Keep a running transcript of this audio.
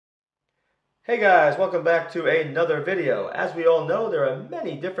Hey guys, welcome back to another video. As we all know, there are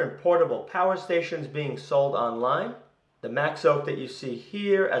many different portable power stations being sold online. The MAXOAK that you see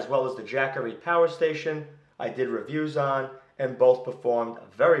here, as well as the Jackery power station, I did reviews on, and both performed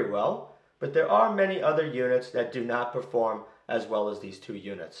very well. But there are many other units that do not perform as well as these two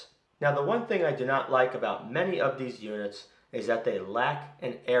units. Now, the one thing I do not like about many of these units is that they lack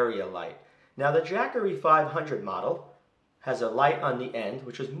an area light. Now, the Jackery 500 model has a light on the end,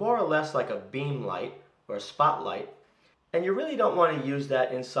 which is more or less like a beam light or a spotlight. And you really don't want to use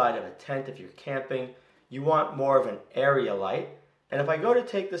that inside of a tent if you're camping. You want more of an area light. And if I go to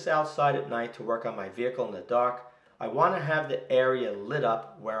take this outside at night to work on my vehicle in the dark, I want to have the area lit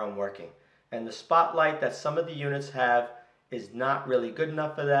up where I'm working. And the spotlight that some of the units have is not really good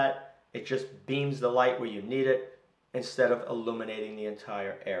enough for that. It just beams the light where you need it instead of illuminating the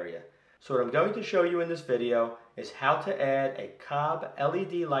entire area. So what I'm going to show you in this video is how to add a COB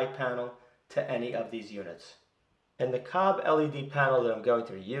LED light panel to any of these units. And the COB LED panel that I'm going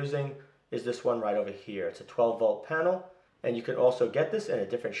to be using is this one right over here. It's a 12-volt panel, and you can also get this in a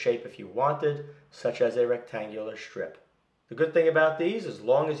different shape if you wanted, such as a rectangular strip. The good thing about these, as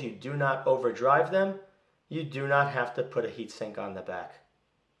long as you do not overdrive them, you do not have to put a heatsink on the back.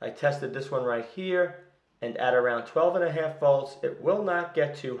 I tested this one right here, and at around 12.5 volts, it will not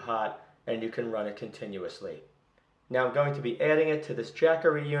get too hot, and you can run it continuously. Now I'm going to be adding it to this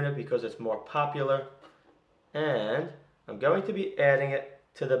Jackery unit because it's more popular, and I'm going to be adding it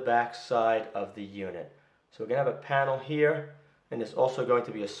to the back side of the unit. So we're going to have a panel here, and there's also going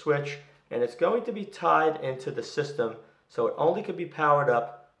to be a switch, and it's going to be tied into the system so it only can be powered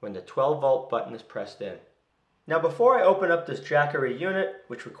up when the 12-volt button is pressed in. Now before I open up this Jackery unit,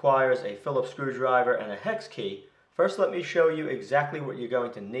 which requires a Phillips screwdriver and a hex key, first let me show you exactly what you're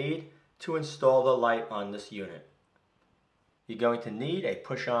going to need to install the light on this unit. You're going to need a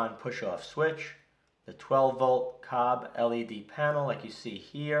push-on, push-off switch, the 12-volt COB LED panel like you see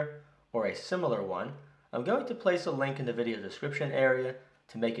here, or a similar one. I'm going to place a link in the video description area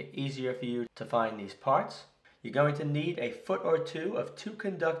to make it easier for you to find these parts. You're going to need a foot or two of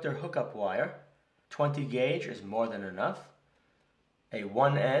 2-conductor hookup wire. 20 gauge is more than enough. A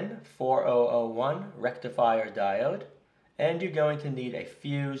 1N4001 rectifier diode. And you're going to need a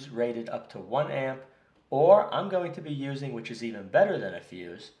fuse rated up to 1 amp, or I'm going to be using, which is even better than a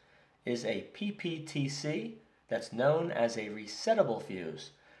fuse, is a PPTC that's known as a resettable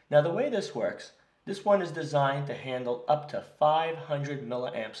fuse. Now the way this works, this one is designed to handle up to 500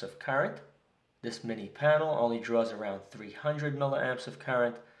 milliamps of current. This mini panel only draws around 300 milliamps of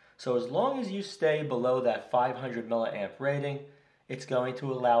current, so as long as you stay below that 500 milliamp rating, it's going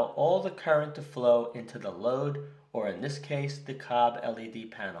to allow all the current to flow into the load, or in this case, the COB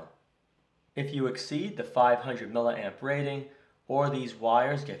LED panel. If you exceed the 500 milliamp rating, or these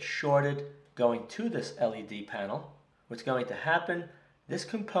wires get shorted going to this LED panel, what's going to happen, this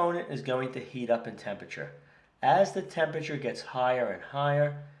component is going to heat up in temperature. As the temperature gets higher and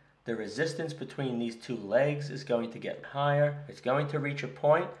higher, the resistance between these two legs is going to get higher. It's going to reach a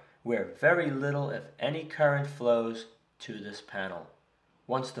point where very little, if any, current flows to this panel.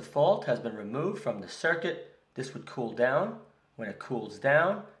 Once the fault has been removed from the circuit, this would cool down. When it cools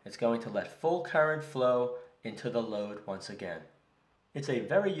down, it's going to let full current flow into the load once again. It's a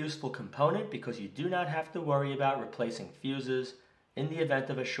very useful component because you do not have to worry about replacing fuses in the event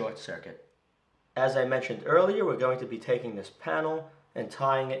of a short circuit. As I mentioned earlier, we're going to be taking this panel and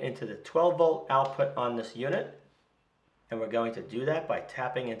tying it into the 12-volt output on this unit. And we're going to do that by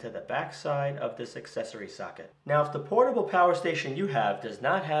tapping into the back side of this accessory socket. Now, if the portable power station you have does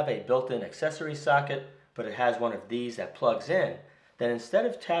not have a built-in accessory socket, but it has one of these that plugs in, then instead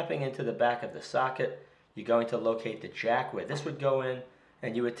of tapping into the back of the socket, you're going to locate the jack where this would go in,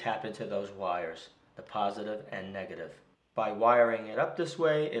 and you would tap into those wires, the positive and negative. By wiring it up this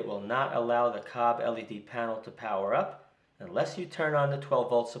way, it will not allow the COB LED panel to power up unless you turn on the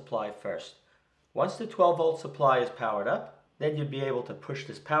 12-volt supply first. Once the 12-volt supply is powered up, then you'll be able to push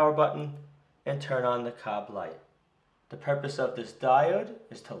this power button and turn on the COB light. The purpose of this diode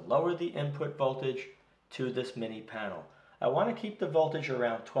is to lower the input voltage to this mini panel. I want to keep the voltage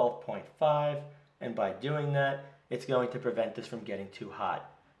around 12.5, and by doing that, it's going to prevent this from getting too hot.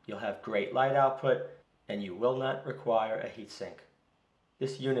 You'll have great light output, and you will not require a heatsink.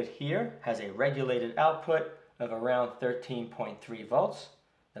 This unit here has a regulated output of around 13.3 volts.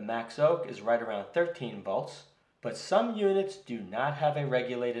 The MAXOAK is right around 13 volts, but some units do not have a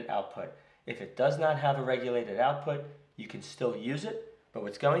regulated output. If it does not have a regulated output, you can still use it, but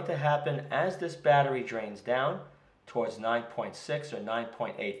what's going to happen as this battery drains down towards 9.6 or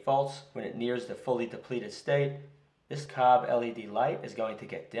 9.8 volts, when it nears the fully depleted state, this COB LED light is going to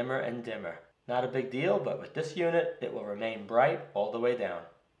get dimmer and dimmer. Not a big deal, but with this unit, it will remain bright all the way down.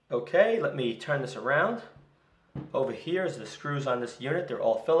 Okay, let me turn this around. Over here is the screws on this unit. They're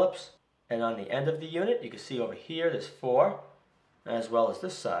all Phillips. And on the end of the unit, you can see over here, there's 4, as well as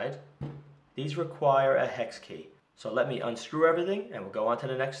this side. These require a hex key. So let me unscrew everything and we'll go on to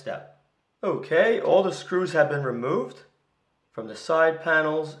the next step. Okay, all the screws have been removed from the side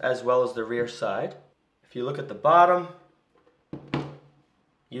panels as well as the rear side. If you look at the bottom,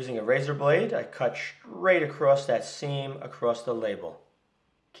 using a razor blade, I cut straight across that seam across the label.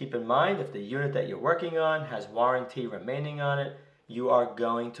 Keep in mind, if the unit that you're working on has warranty remaining on it, you are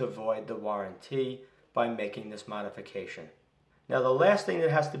going to void the warranty by making this modification. Now the last thing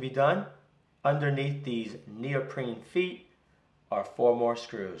that has to be done, underneath these neoprene feet are 4 more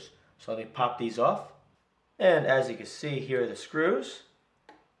screws. So let me pop these off. And as you can see, here are the screws.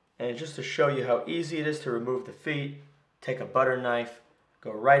 And just to show you how easy it is to remove the feet, take a butter knife,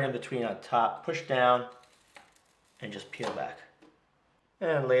 go right in between on top, push down, and just peel back.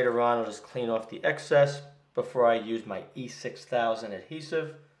 And later on, I'll just clean off the excess before I use my E6000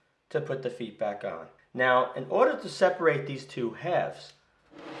 adhesive to put the feet back on. Now, in order to separate these two halves,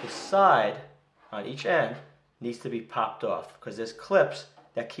 the side on each end needs to be popped off because there's clips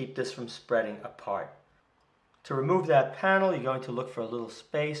that keep this from spreading apart. To remove that panel, you're going to look for a little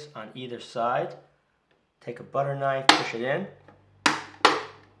space on either side. Take a butter knife, push it in,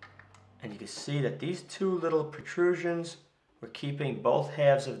 and you can see that these 2 little protrusions were keeping both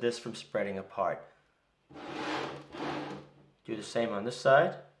halves of this from spreading apart. Do the same on this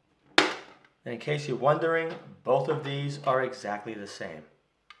side. And in case you're wondering, both of these are exactly the same.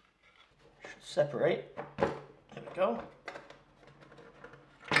 Should separate. There we go.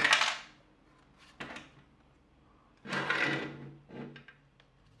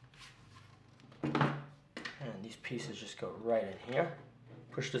 And these pieces just go right in here.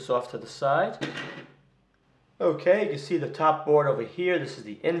 Push this off to the side. Okay, you can see the top board over here. This is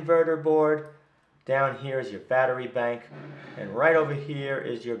the inverter board. Down here is your battery bank. And right over here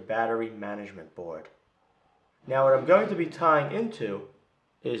is your battery management board. Now what I'm going to be tying into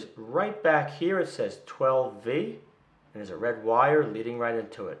is right back here. It says 12V. And there's a red wire leading right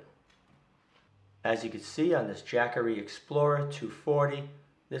into it. As you can see on this Jackery Explorer 240,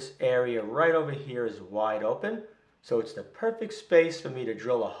 this area right over here is wide open. So it's the perfect space for me to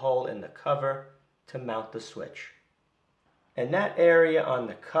drill a hole in the cover to mount the switch. And that area on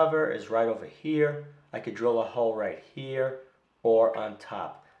the cover is right over here. I could drill a hole right here or on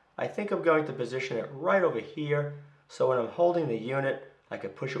top. I think I'm going to position it right over here so when I'm holding the unit, I can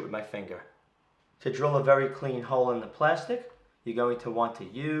push it with my finger. To drill a very clean hole in the plastic, you're going to want to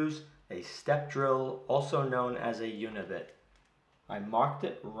use a step drill, also known as a unibit. I marked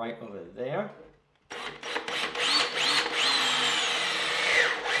it right over there.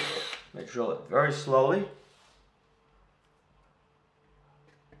 I drill it very slowly.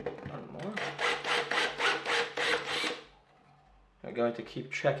 One more. I'm going to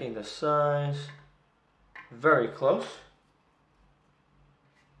keep checking the size. Very close.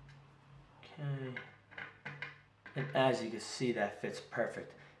 Okay. And as you can see, that fits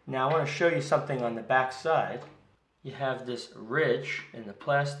perfect. Now I want to show you something on the back side. You have this ridge in the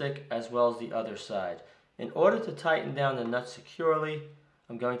plastic as well as the other side. In order to tighten down the nut securely,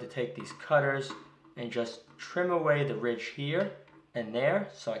 I'm going to take these cutters and just trim away the ridge here and there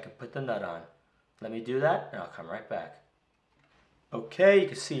so I can put the nut on. Let me do that and I'll come right back. Okay, you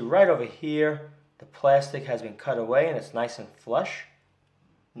can see right over here the plastic has been cut away and it's nice and flush.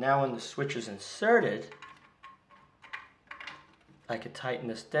 Now when the switch is inserted, I can tighten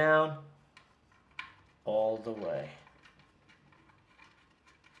this down all the way.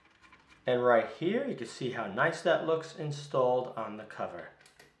 And right here you can see how nice that looks installed on the cover.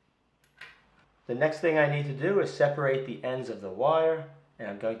 The next thing I need to do is separate the ends of the wire, and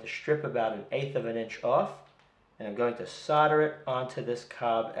I'm going to strip about 1/8 of an inch off, and I'm going to solder it onto this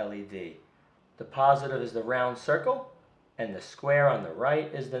COB LED. The positive is the round circle, and the square on the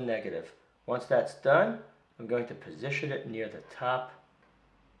right is the negative. Once that's done, I'm going to position it near the top,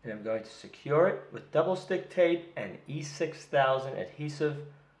 and I'm going to secure it with double stick tape and E6000 adhesive.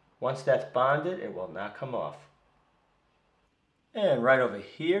 Once that's bonded, it will not come off. And right over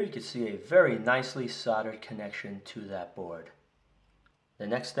here, you can see a very nicely soldered connection to that board. The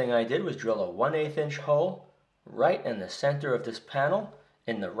next thing I did was drill a 1/8 inch hole right in the center of this panel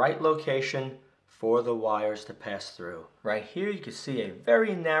in the right location for the wires to pass through. Right here, you can see a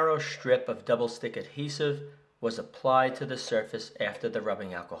very narrow strip of double stick adhesive was applied to the surface after the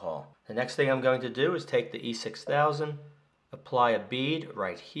rubbing alcohol. The next thing I'm going to do is take the E6000, apply a bead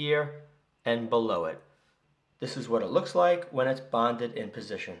right here and below it. This is what it looks like when it's bonded in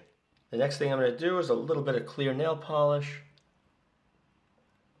position. The next thing I'm going to do is a little bit of clear nail polish.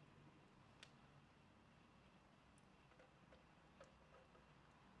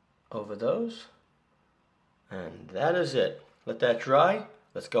 Over those. And that is it. Let that dry.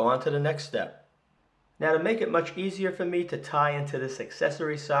 Let's go on to the next step. Now, to make it much easier for me to tie into this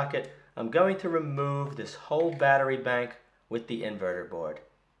accessory socket, I'm going to remove this whole battery bank with the inverter board.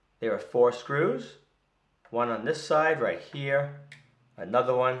 There are 4 screws, one on this side right here,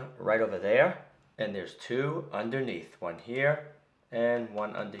 another one right over there, and there's 2 underneath, one here and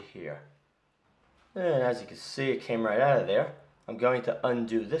one under here. And as you can see, it came right out of there. I'm going to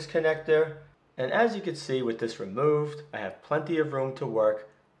undo this connector, and as you can see with this removed, I have plenty of room to work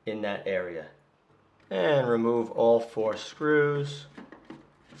in that area. And remove all 4 screws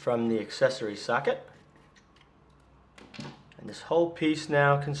from the accessory socket. And this whole piece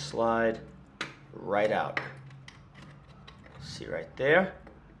now can slide right out. See right there?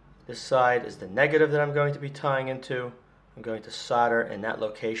 This side is the negative that I'm going to be tying into. I'm going to solder in that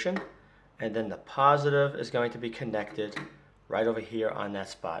location. And then the positive is going to be connected right over here on that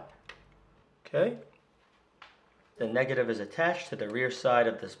spot. Okay? The negative is attached to the rear side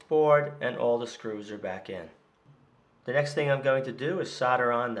of this board, and all the screws are back in. The next thing I'm going to do is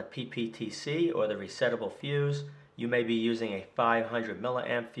solder on the PPTC, or the resettable fuse. You may be using a 500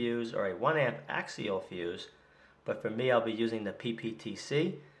 milliamp fuse or a 1 amp axial fuse, but for me I'll be using the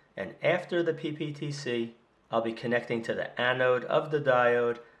PPTC, and after the PPTC I'll be connecting to the anode of the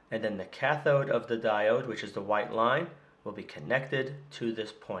diode, and then the cathode of the diode, which is the white line, will be connected to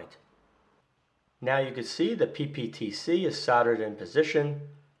this point. Now you can see the PPTC is soldered in position.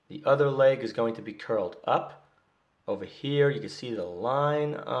 The other leg is going to be curled up. Over here you can see the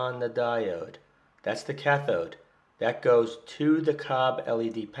line on the diode. That's the cathode. That goes to the COB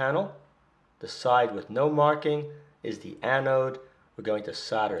LED panel. The side with no marking is the anode. We're going to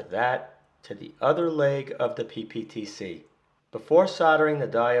solder that to the other leg of the PPTC. Before soldering the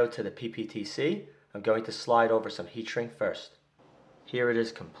diode to the PPTC, I'm going to slide over some heat shrink first. Here it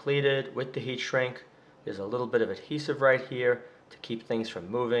is completed with the heat shrink. There's a little bit of adhesive right here to keep things from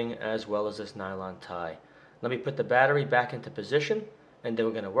moving, as well as this nylon tie. Let me put the battery back into position, and then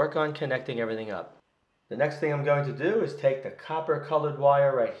we're going to work on connecting everything up. The next thing I'm going to do is take the copper colored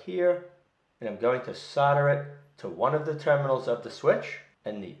wire right here, and I'm going to solder it to one of the terminals of the switch,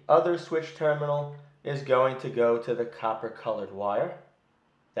 and the other switch terminal is going to go to the copper colored wire.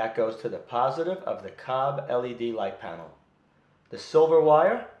 That goes to the positive of the COB LED light panel. The silver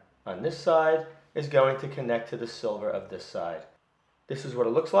wire on this side is going to connect to the silver of this side. This is what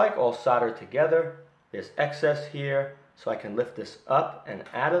it looks like, all soldered together. There's excess here, so I can lift this up and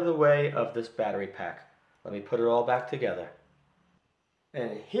out of the way of this battery pack. Let me put it all back together.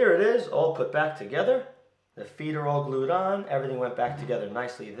 And here it is, all put back together. The feet are all glued on. Everything went back together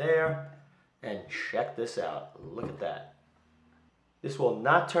nicely there. And check this out. Look at that. This will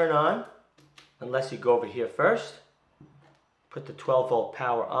not turn on unless you go over here first. Put the 12-volt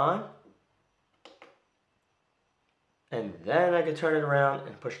power on, and then I can turn it around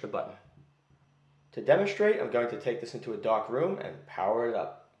and push the button. To demonstrate, I'm going to take this into a dark room and power it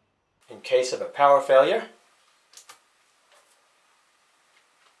up. In case of a power failure,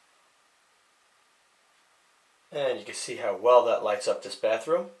 and you can see how well that lights up this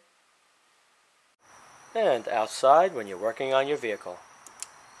bathroom, and outside when you're working on your vehicle.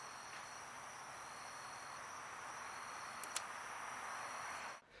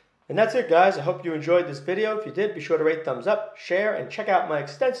 And that's it, guys. I hope you enjoyed this video. If you did, be sure to rate, thumbs up, share, and check out my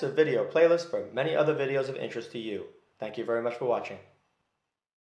extensive video playlist for many other videos of interest to you. Thank you very much for watching.